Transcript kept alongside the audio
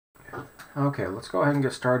Okay, let's go ahead and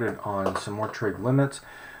get started on some more trig limits.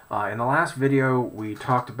 In the last video, we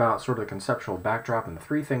talked about sort of the conceptual backdrop and the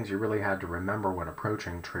three things you really had to remember when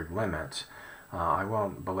approaching trig limits. I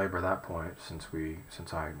won't belabor that point since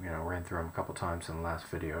I ran through them a couple times in the last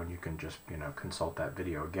video, and you can just consult that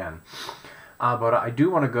video again. But I do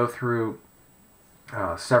want to go through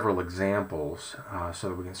several examples so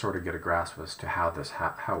that we can sort of get a grasp as to how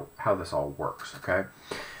this all works. Okay.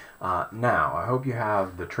 Now, I hope you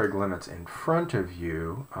have the trig limits in front of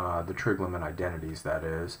you, the trig limit identities, that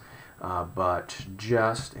is, but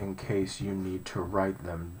just in case you need to write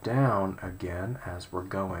them down again as we're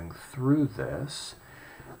going through this,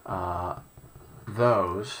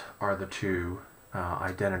 those are the two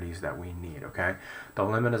identities that we need, okay? The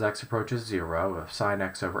limit as x approaches 0 of sine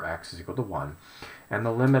x over x is equal to 1, and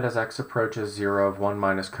the limit as x approaches 0 of 1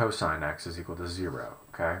 minus cosine x is equal to 0,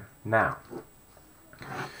 okay? Now,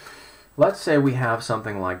 let's say we have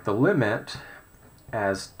something like the limit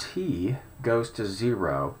as t goes to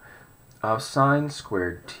 0 of sine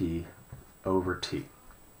squared t over t.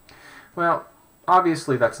 Well,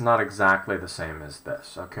 obviously that's not exactly the same as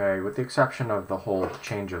this, okay? With the exception of the whole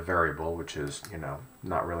change of variable, which is,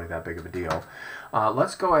 not really that big of a deal.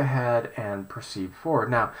 Let's go ahead and proceed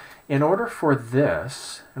forward. Now, in order for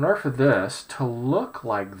this to look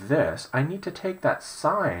like this, I need to take that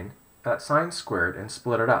sine squared and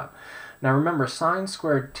split it up. Now remember, sine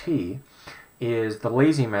squared t is the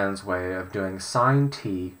lazy man's way of doing sine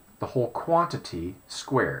t, the whole quantity,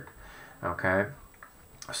 squared. Okay?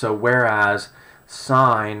 So whereas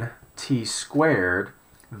sine t squared,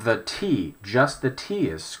 the t, just the t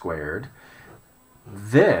is squared,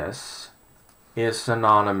 this is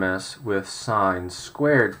synonymous with sine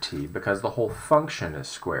squared t because the whole function is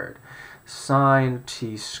squared. Sine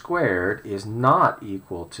t squared is not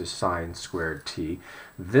equal to sine squared t.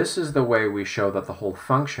 This is the way we show that the whole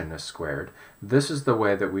function is squared. This is the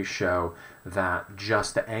way that we show that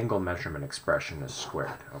just the angle measurement expression is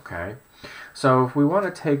squared, okay? So if we want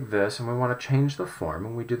to take this and we want to change the form,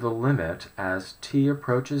 and we do the limit as t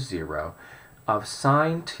approaches 0 of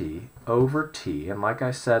sine t over t, and like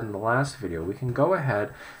I said in the last video, we can go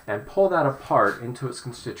ahead and pull that apart into its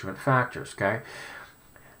constituent factors, okay?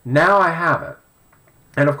 Now I have it.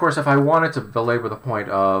 And of course, if I wanted to belabor the point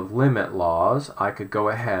of limit laws, I could go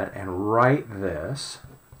ahead and write this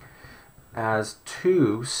as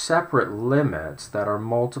two separate limits that are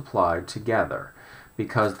multiplied together,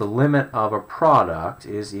 because the limit of a product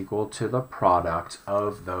is equal to the product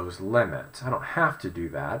of those limits. I don't have to do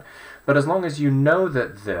that, but as long as you know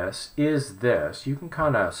that this is this, you can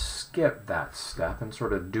kind of skip that step and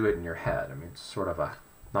sort of do it in your head. I mean, it's sort of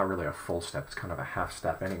not really a full step, it's kind of a half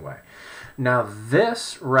step anyway. Now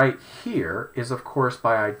this right here is of course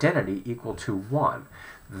by identity equal to 1.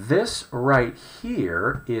 This right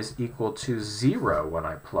here is equal to 0 when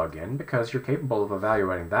I plug in, because you're capable of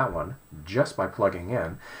evaluating that one just by plugging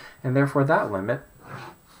in, and therefore that limit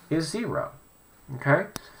is 0. Okay?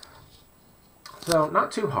 So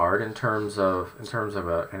not too hard in terms of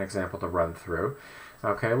an example to run through.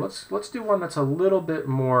 Okay, let's do one that's a little bit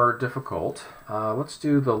more difficult. Let's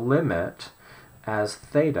do the limit as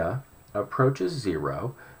theta approaches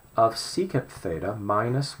 0 of secant theta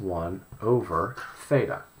minus 1 over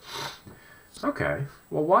theta. Okay,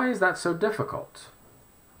 well, why is that so difficult?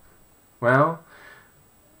 Well,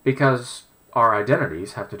 because our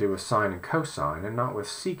identities have to do with sine and cosine and not with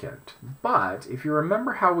secant. But if you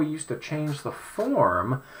remember how we used to change the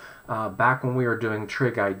form back when we were doing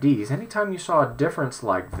trig IDs, anytime you saw a difference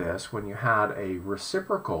like this when you had a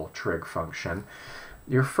reciprocal trig function,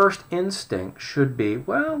 your first instinct should be,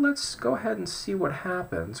 well, let's go ahead and see what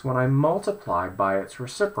happens when I multiply by its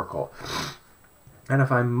reciprocal. And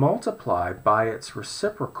if I multiply by its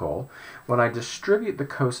reciprocal, when I distribute the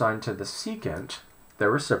cosine to the secant,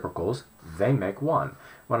 their reciprocals, they make 1.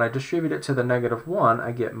 When I distribute it to the negative 1,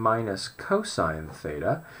 I get minus cosine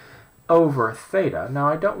theta over theta. Now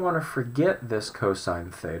I don't want to forget this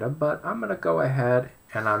cosine theta, but I'm going to go ahead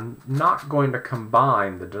and I'm not going to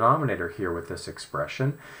combine the denominator here with this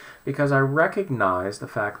expression, because I recognize the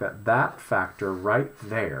fact that that factor right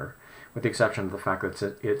there, with the exception of the fact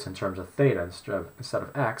that it's in terms of theta instead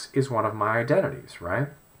of x, is one of my identities, right?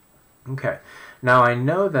 Okay, now I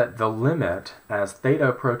know that the limit as theta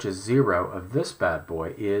approaches 0 of this bad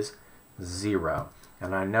boy is 0.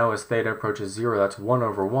 And I know as theta approaches 0, that's 1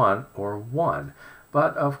 over 1, or 1.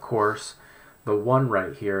 But of course, the 1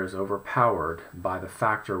 right here is overpowered by the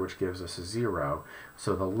factor which gives us a 0.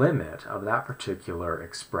 So the limit of that particular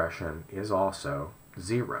expression is also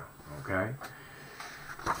 0. Okay?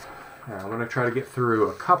 Now, I'm going to try to get through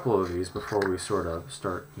a couple of these before we sort of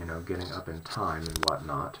start, getting up in time and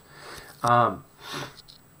whatnot.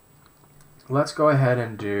 Let's go ahead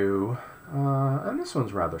and do, and this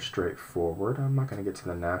one's rather straightforward. I'm not going to get to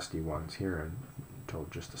the nasty ones here until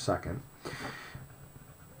just a second.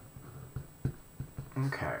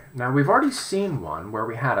 Okay, now we've already seen one where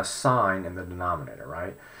we had a sign in the denominator,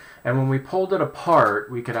 right? And when we pulled it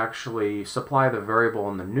apart, we could actually supply the variable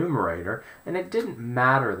in the numerator, and it didn't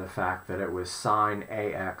matter the fact that it was sine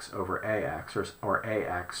ax over ax or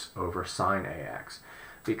ax over sine ax,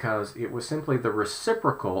 because it was simply the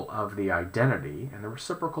reciprocal of the identity, and the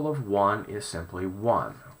reciprocal of 1 is simply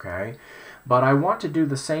 1, okay? But I want to do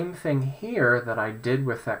the same thing here that I did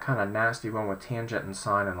with that kind of nasty one with tangent and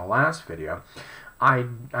sine in the last video.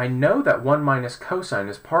 I know that 1 minus cosine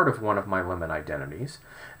is part of one of my limit identities,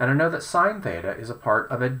 and I know that sine theta is a part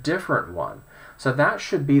of a different one. So that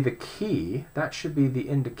should be the key, that should be the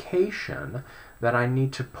indication that I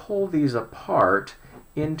need to pull these apart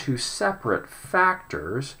into separate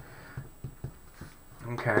factors,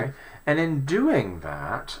 okay? And in doing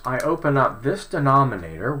that, I open up this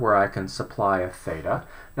denominator where I can supply a theta.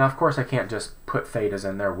 Now, of course, I can't just put thetas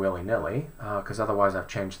in there willy-nilly, because otherwise I've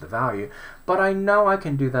changed the value. But I know I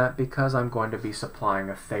can do that because I'm going to be supplying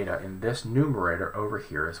a theta in this numerator over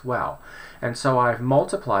here as well. And so I've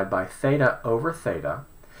multiplied by theta over theta.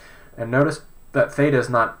 And notice that theta is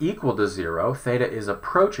not equal to 0. Theta is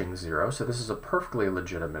approaching 0, so this is a perfectly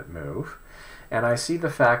legitimate move. And I see the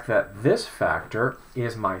fact that this factor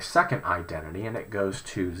is my second identity, and it goes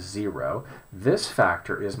to 0. This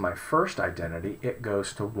factor is my first identity, it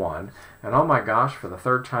goes to 1. And oh my gosh, for the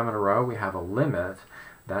third time in a row, we have a limit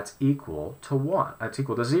that's equal to 1. That's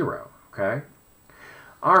equal to 0, okay?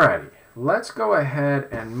 Alrighty, let's go ahead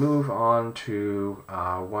and move on to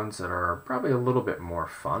ones that are probably a little bit more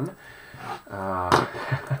fun. Of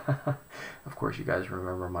course, you guys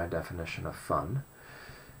remember my definition of fun.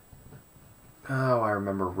 Oh, I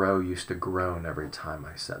remember Roe used to groan every time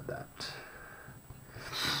I said that.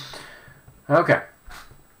 Okay.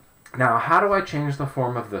 Now, how do I change the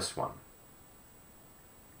form of this one?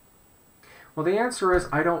 Well, the answer is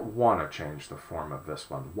I don't want to change the form of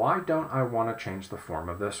this one. Why don't I want to change the form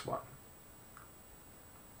of this one?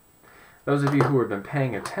 Those of you who have been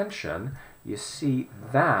paying attention, you see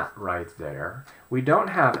that right there. We don't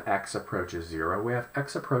have x approaches 0. We have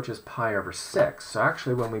x approaches pi over 6. So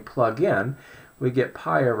actually, when we plug in, we get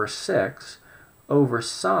pi over 6 over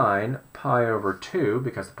sine pi over 2,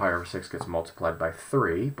 because the pi over 6 gets multiplied by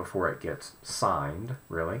 3 before it gets signed,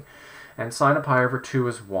 really. And sine of pi over 2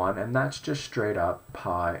 is 1, and that's just straight up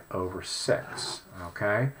pi over 6,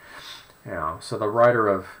 okay? Yeah, so the writer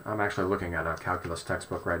of, I'm actually looking at a calculus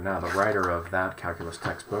textbook right now, the writer of that calculus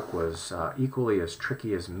textbook was equally as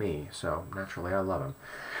tricky as me, so naturally I love him.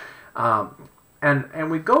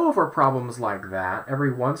 And we go over problems like that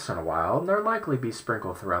every once in a while, and they'll likely be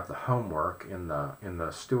sprinkled throughout the homework in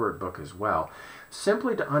the Stewart book as well,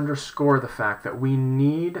 simply to underscore the fact that we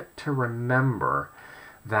need to remember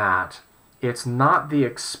that it's not the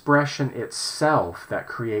expression itself that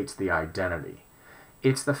creates the identity.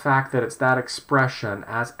 It's the fact that it's that expression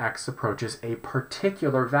as x approaches a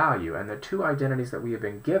particular value, and the two identities that we have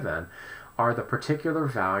been given are the particular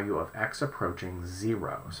value of x approaching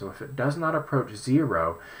 0. So if it does not approach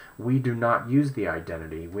 0, we do not use the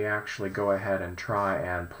identity. We actually go ahead and try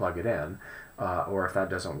and plug it in, or if that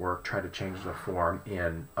doesn't work, try to change the form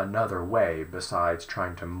in another way besides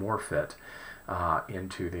trying to morph it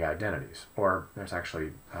into the identities. Or there's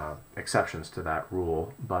actually exceptions to that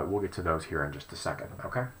rule, but we'll get to those here in just a second,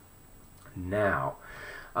 okay? Now,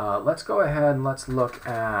 let's go ahead and let's look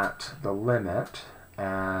at the limit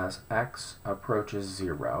as x approaches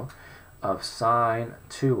 0 of sine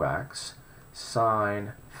 2x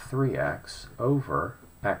sine 3x over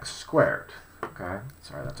x squared, okay?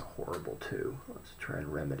 Sorry, that's a horrible 2. Let's try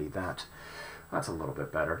and remedy that. That's a little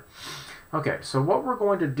bit better. Okay, so what we're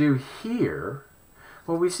going to do here,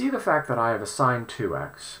 well, we see the fact that I have a sine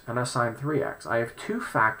 2x and a sine 3x. I have two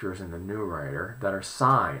factors in the numerator that are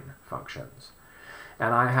sine functions.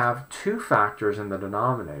 And I have two factors in the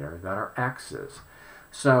denominator that are x's.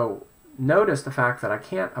 So notice the fact that I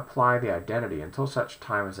can't apply the identity until such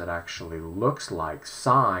time as it actually looks like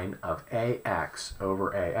sine of ax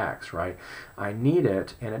over ax, right? I need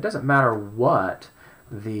it, and it doesn't matter what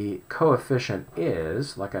the coefficient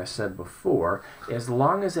is, like I said before, as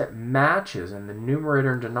long as it matches in the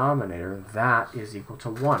numerator and denominator, that is equal to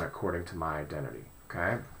 1 according to my identity,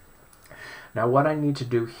 okay? Now what I need to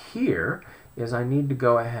do here is I need to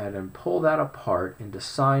go ahead and pull that apart into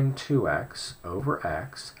sine 2x over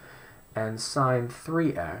x and sine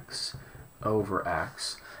 3x over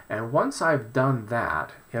x. And once I've done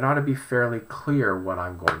that, it ought to be fairly clear what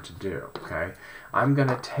I'm going to do, okay? I'm going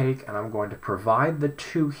to take and I'm going to provide the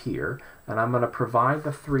 2 here, and I'm going to provide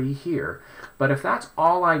the 3 here. But if that's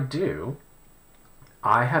all I do,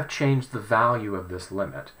 I have changed the value of this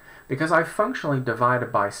limit because I functionally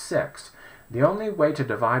divided by 6. The only way to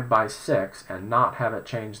divide by 6 and not have it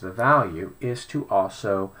change the value is to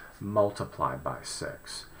also multiply by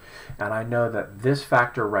 6. And I know that this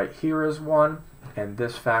factor right here is 1, and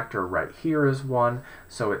this factor right here is 1,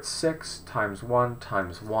 so it's 6 times 1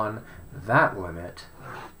 times 1. That limit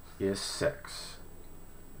is 6.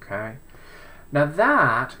 Okay? Now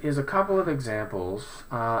that is a couple of examples,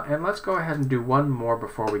 and let's go ahead and do one more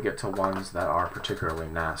before we get to ones that are particularly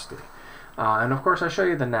nasty. And of course I show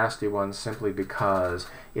you the nasty ones simply because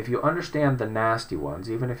if you understand the nasty ones,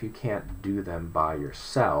 even if you can't do them by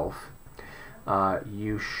yourself,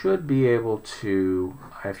 you should be able to,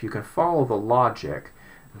 if you can follow the logic,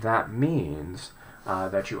 that means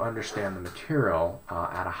that you understand the material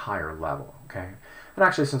at a higher level, okay? And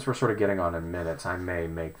actually, since we're sort of getting on in minutes, I may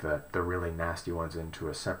make the really nasty ones into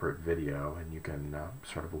a separate video, and you can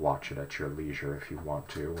sort of watch it at your leisure if you want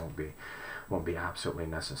to. Won't be absolutely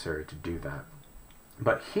necessary to do that.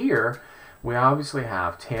 But here, we obviously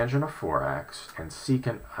have tangent of 4x and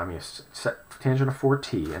secant, tangent of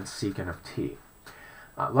 4t and secant of t.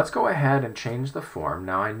 Let's go ahead and change the form.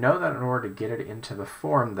 Now I know that in order to get it into the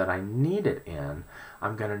form that I need it in,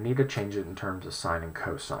 I'm going to need to change it in terms of sine and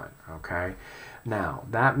cosine, okay? Now,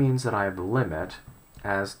 that means that I have the limit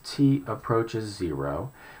as t approaches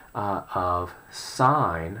 0 of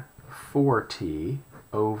sine 4t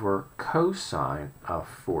over cosine of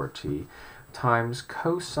 4t times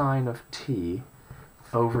cosine of t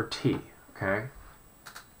over t, okay?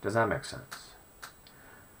 Does that make sense?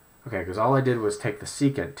 Okay, because all I did was take the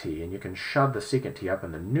secant t, and you can shove the secant t up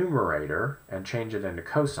in the numerator and change it into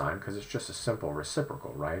cosine because it's just a simple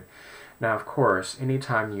reciprocal, right? Now, of course,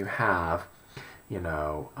 anytime you have, you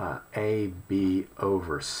know, a, b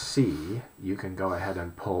over c, you can go ahead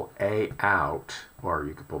and pull a out, or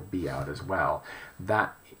you could pull b out as well.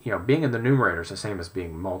 That, you know, being in the numerator is the same as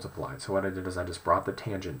being multiplied. So what I did is I just brought the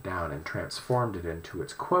tangent down and transformed it into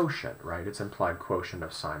its quotient, right? Its implied quotient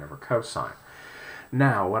of sine over cosine.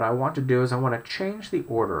 Now, what I want to do is I want to change the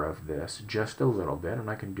order of this just a little bit, and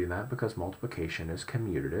I can do that because multiplication is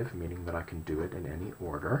commutative, meaning that I can do it in any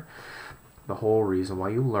order. The whole reason why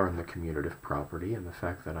you learn the commutative property and the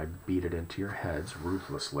fact that I beat it into your heads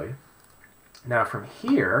ruthlessly. Now, from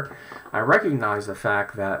here, I recognize the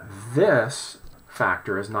fact that this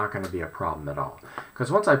factor is not going to be a problem at all.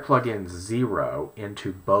 Because once I plug in 0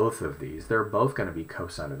 into both of these, they're both going to be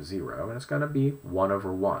cosine of 0, and it's going to be 1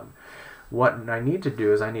 over 1. What I need to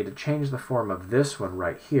do is I need to change the form of this one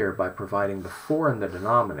right here by providing the 4 in the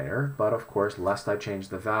denominator, but of course, lest I change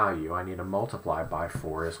the value, I need to multiply by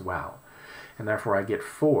 4 as well. And therefore I get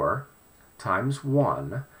 4 times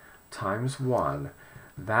 1 times 1.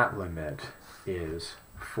 That limit is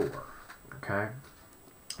 4. Okay?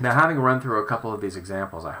 Now, having run through a couple of these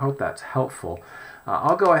examples, I hope that's helpful.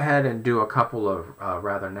 I'll go ahead and do a couple of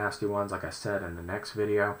rather nasty ones, like I said, in the next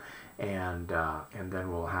video, and then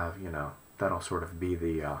we'll have, you know, that'll sort of be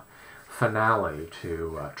the finale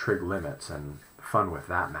to trig limits and fun with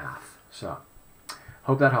that math. So,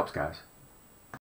 hope that helps, guys.